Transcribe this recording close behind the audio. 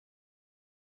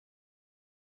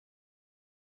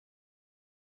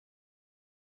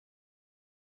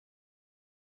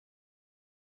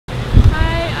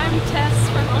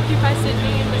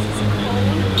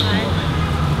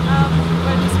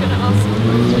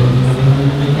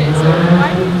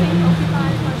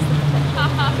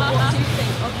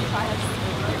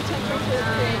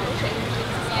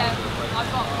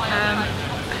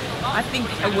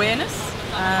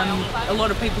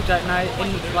don't know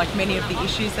many of the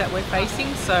issues that we're facing.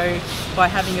 So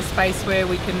by having a space where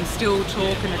we can still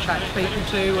talk and attract people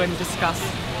to and discuss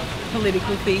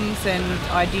political things and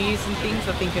ideas and things,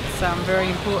 I think it's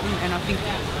very important, and I think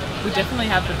we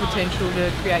definitely have the potential to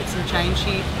create some change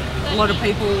here. A lot of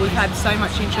people, we've had so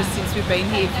much interest since we've been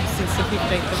here, since the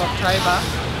 15th of October.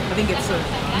 I think it's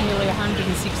nearly 160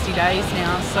 days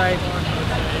now, so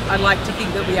I'd like to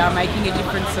think that we are making a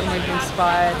difference and we've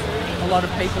inspired a lot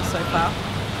of people so far.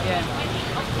 Yeah.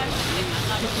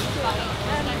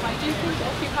 Do you think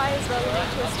Occupy is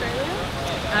relevant to Australia?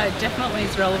 Definitely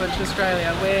is relevant to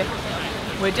Australia.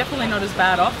 We're definitely not as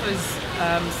bad off as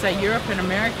say Europe and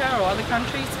America or other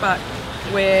countries, but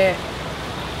we're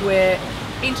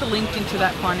interlinked into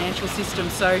that financial system.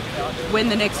 So when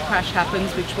the next crash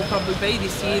happens, which will probably be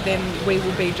this year, then we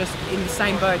will be just in the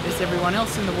same boat as everyone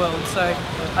else in the world. So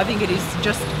I think it is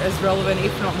just as relevant,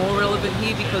 if not more relevant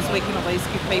here, because we can at least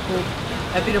give people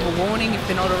a bit of a warning if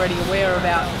they're not already aware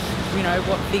about, you know,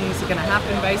 what things are going to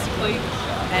happen basically.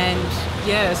 And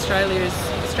yeah,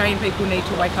 Australian people need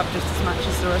to wake up just as much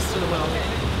as the rest of the world.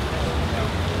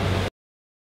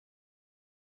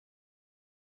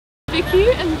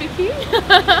 Vicky and Vicky.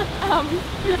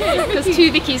 Because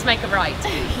two Vickies make a right.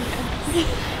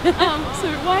 So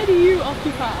why do you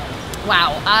occupy?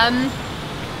 Wow.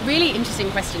 Really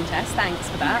interesting question, Tess. Thanks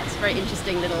for that. It's a very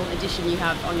interesting little addition you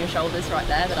have on your shoulders right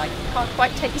there that I can't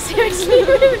quite take you seriously.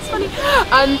 It's funny.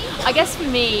 I guess for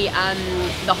me,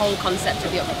 the whole concept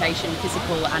of the occupation,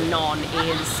 physical and non,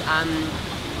 is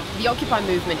the Occupy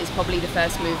movement is probably the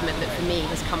first movement that for me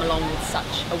has come along with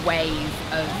such a wave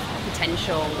of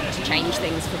potential to change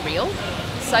things for real.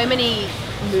 So many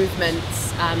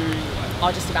movements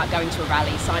are just about going to a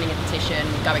rally, signing a petition,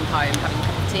 going home, having a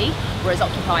cup of tea, whereas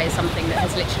Occupy is something that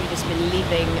has literally just been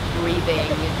living,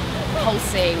 breathing,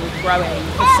 pulsing, growing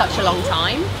for such a long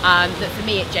time, that for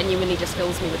me it genuinely just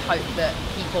fills me with hope that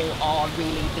people are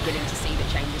really beginning to see that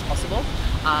change is possible.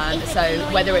 So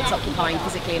whether it's occupying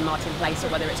physically in Martin Place or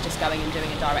whether it's just going and doing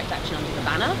a direct action under the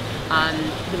banner,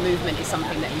 the movement is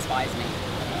something that inspires me.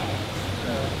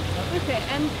 Okay,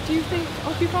 and do you think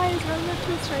Occupy is relevant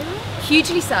to Australia?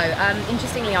 Hugely so.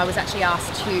 Interestingly, I was actually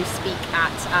asked to speak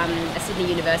at a Sydney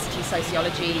University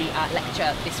sociology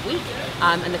lecture this week,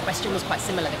 and the question was quite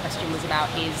similar. The question was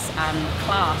about, is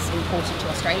class important to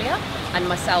Australia? And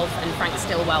myself and Frank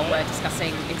Stillwell were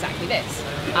discussing exactly this.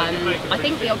 I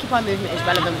think the Occupy movement is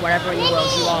relevant wherever in the world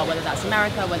you are, whether that's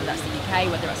America, whether that's the UK,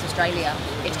 whether that's Australia.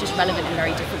 It's just relevant in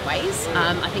very different ways.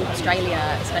 I think Australia,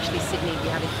 especially Sydney,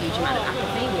 we have a huge amount of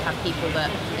apathy. We have people that,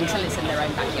 until it's in their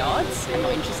own backyards, are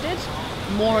not interested.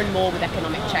 More and more with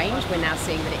economic change, we're now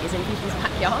seeing that it is in people's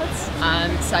backyards.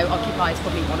 So Occupy is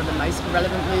probably one of the most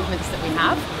relevant movements that we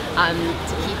have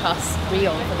to keep us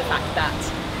real for the fact that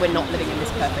we're not living in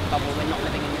this perfect bubble, we're not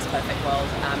living in this perfect world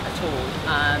at all.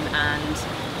 And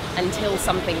until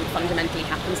something fundamentally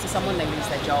happens to someone, they lose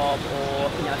their job, or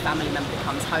a family member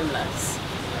becomes homeless,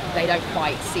 they don't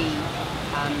quite see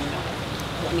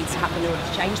what needs to happen in order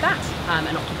to change that.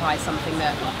 And Occupy is something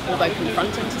that, although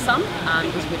confronting to some,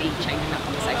 is really changing that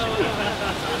conversation.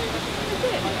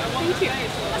 Thank you.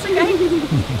 That's okay.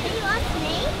 Can you ask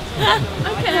me?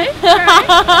 Okay, alright.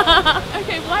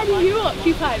 Okay, why do you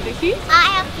occupy, Vicky?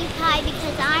 I occupy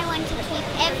because I want to keep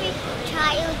every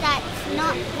child that's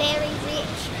not very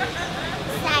rich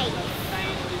safe.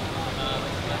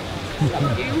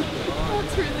 Thank you.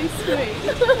 That's really sweet.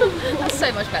 That's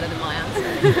so much better than my answer.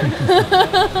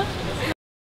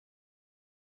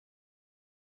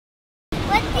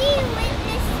 What do you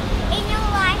witness in your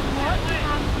life? What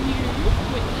have you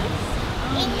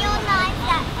witnessed In your life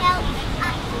that felt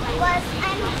was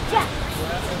unjust?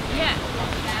 Yeah.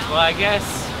 Well, I guess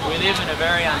we live in a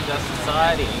very unjust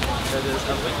society, so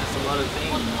I've witnessed a lot of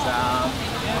things.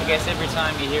 I guess every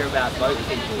time you hear about boat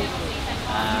people,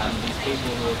 these people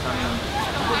who are coming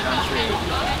to the country,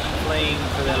 fleeing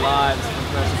for their lives from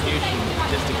persecution,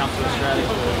 just to come to Australia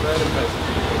for further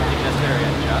persecution, I think that's very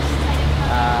unjust.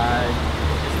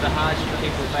 It's the hardship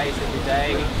people face every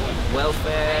day,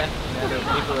 welfare, the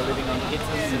people are living on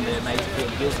pittance and they're made to feel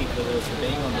guilty for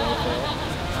being on welfare.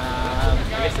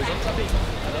 I guess there's lots of things.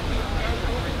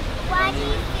 Why do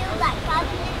you feel that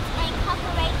governments and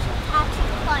corporations are too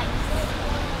close?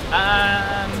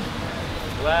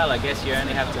 Well, I guess you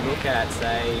only have to look at,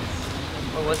 say,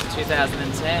 what was it, 2010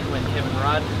 when Kevin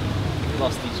Rudd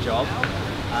lost his job,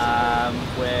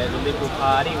 where the Liberal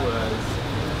Party was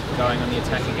going on the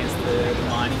attack against the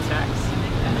mining tax,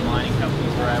 and the mining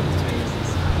companies were able to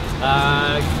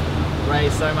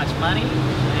raise so much money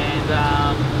and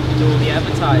do all the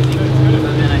advertising.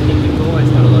 But then I think you've always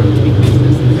got a lot of big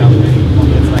business in the government,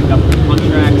 it's like government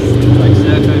contracts, things like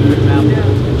about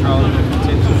controlling the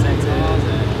detention centres,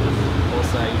 and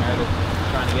also,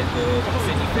 trying to get the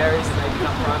Sydney ferries so they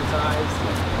become privatised.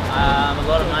 A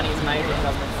lot of money is made with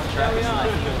government contracts, and I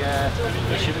think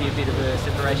there should be a bit of a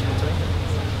separation between them.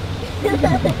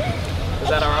 Is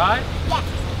that alright? Yes.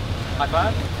 High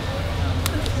five?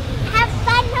 Have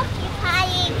fun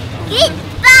occupying.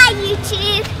 Goodbye,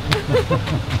 YouTube.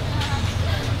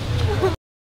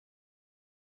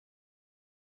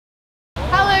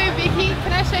 Hello, Vicky.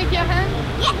 Can I shake your hand?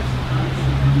 Yes.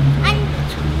 I'm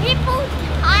triple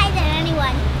higher than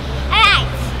anyone. Alright.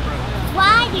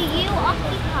 Why do you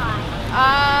occupy?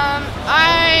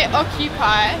 I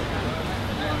occupy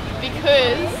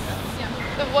because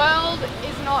the world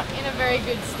is not in a very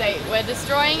good state. We're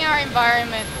destroying our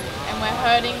environment and we're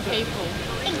hurting people.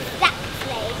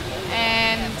 Exactly.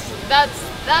 And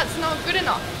that's not good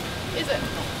enough, is it?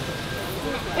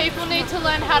 People need to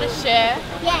learn how to share,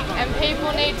 Yeah. and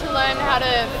people need to learn how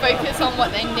to focus on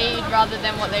what they need rather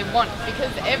than what they want,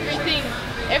 because everything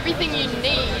you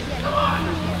need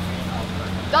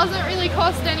doesn't really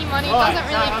cost any money, doesn't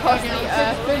really cost the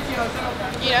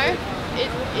earth,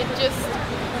 it just,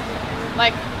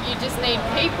 like, you just need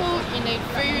people, you need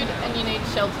food, and you need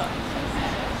shelter.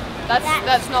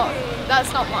 That's not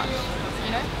much,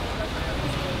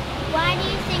 Why do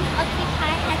you think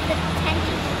Occupy has the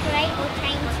potential to create or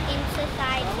change in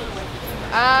society?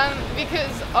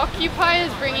 Because Occupy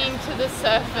is bringing to the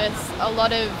surface a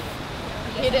lot of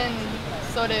hidden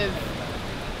sort of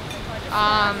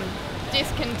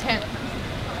discontent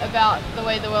about the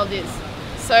way the world is.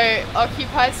 So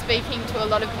Occupy is speaking to a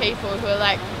lot of people who are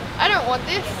like, I don't want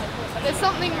this. There's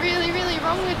something really, really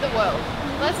wrong with the world.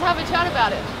 Let's have a chat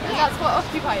about it. And that's what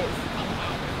Occupy is.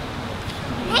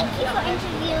 Thank you for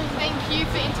interviewing me. Thank you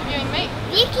for interviewing me.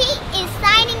 Vicky is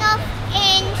signing off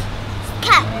and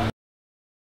cut.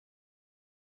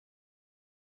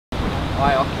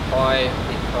 I occupy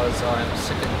because I'm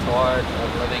sick and tired of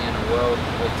living in a world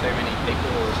where too many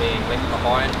people are being left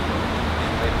behind,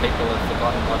 and where people have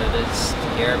forgotten what it is to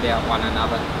care about one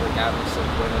another, regardless of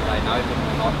whether they know them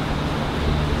or not.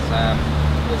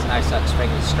 There's no such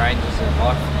thing as strangers in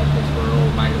life, because we're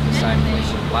all made of the same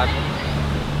flesh and blood.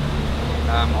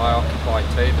 I occupy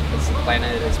too because the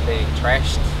planet is being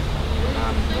trashed.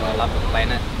 I love the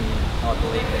planet, and I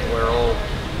believe that we're all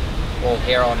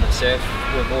here on this earth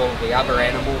with all the other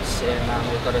animals, and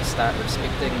we've got to start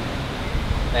respecting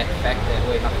that fact that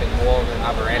we're nothing more than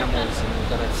other animals, and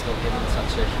we've got to stop having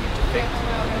such a huge effect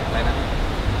on the planet.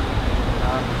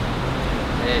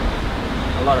 And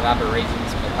a lot of other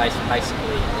reasons, but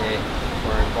basically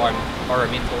for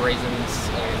environmental reasons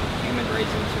and human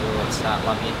reasons, we'll start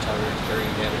loving each other and caring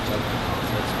about each other.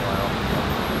 So that's why I occupy.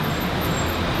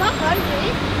 What are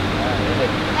you?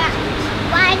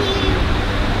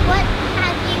 What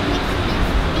have you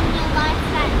witnessed in your life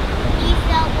that you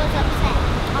felt was upset?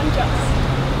 I'm just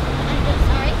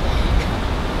sorry.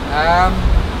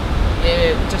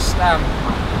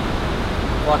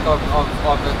 Like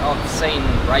I've seen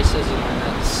racism in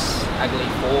its ugly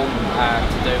form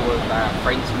to do with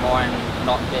friends of mine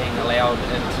not being allowed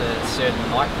into certain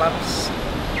nightclubs,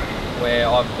 where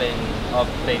I've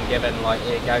been given like,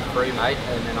 yeah, go through mate,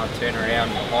 and then I turn around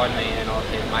behind me and I've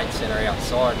had mates that are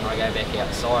outside, and I go back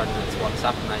outside and it's what's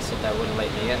up, and they said they wouldn't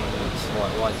let me in, and it's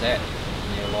like, why's that?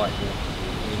 And they're like, well,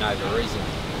 you know the reason.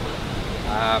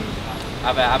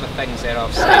 Other things that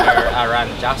I've seen are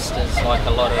unjust, is like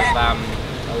a lot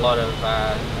of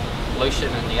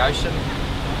pollution in the ocean,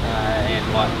 and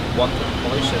like wanton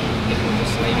pollution, people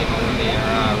just leaving all of their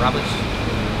rubbish,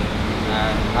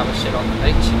 other shit on the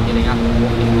beach and getting up and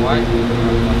walking away. I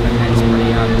think that's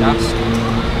pretty unjust.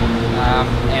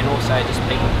 And also just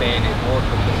people being ignored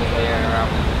because of their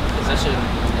position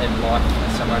in life.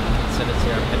 Someone considers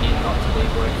their opinion not to be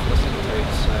worth listening to,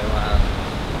 so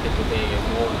people being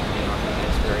ignored, and I think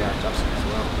that's very unjust as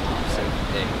well. So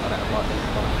yeah, I don't like that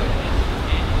kind of thing.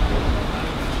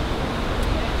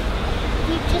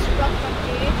 You just rocked up,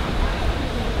 dude.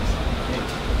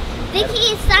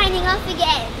 Vicky is signing off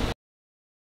again.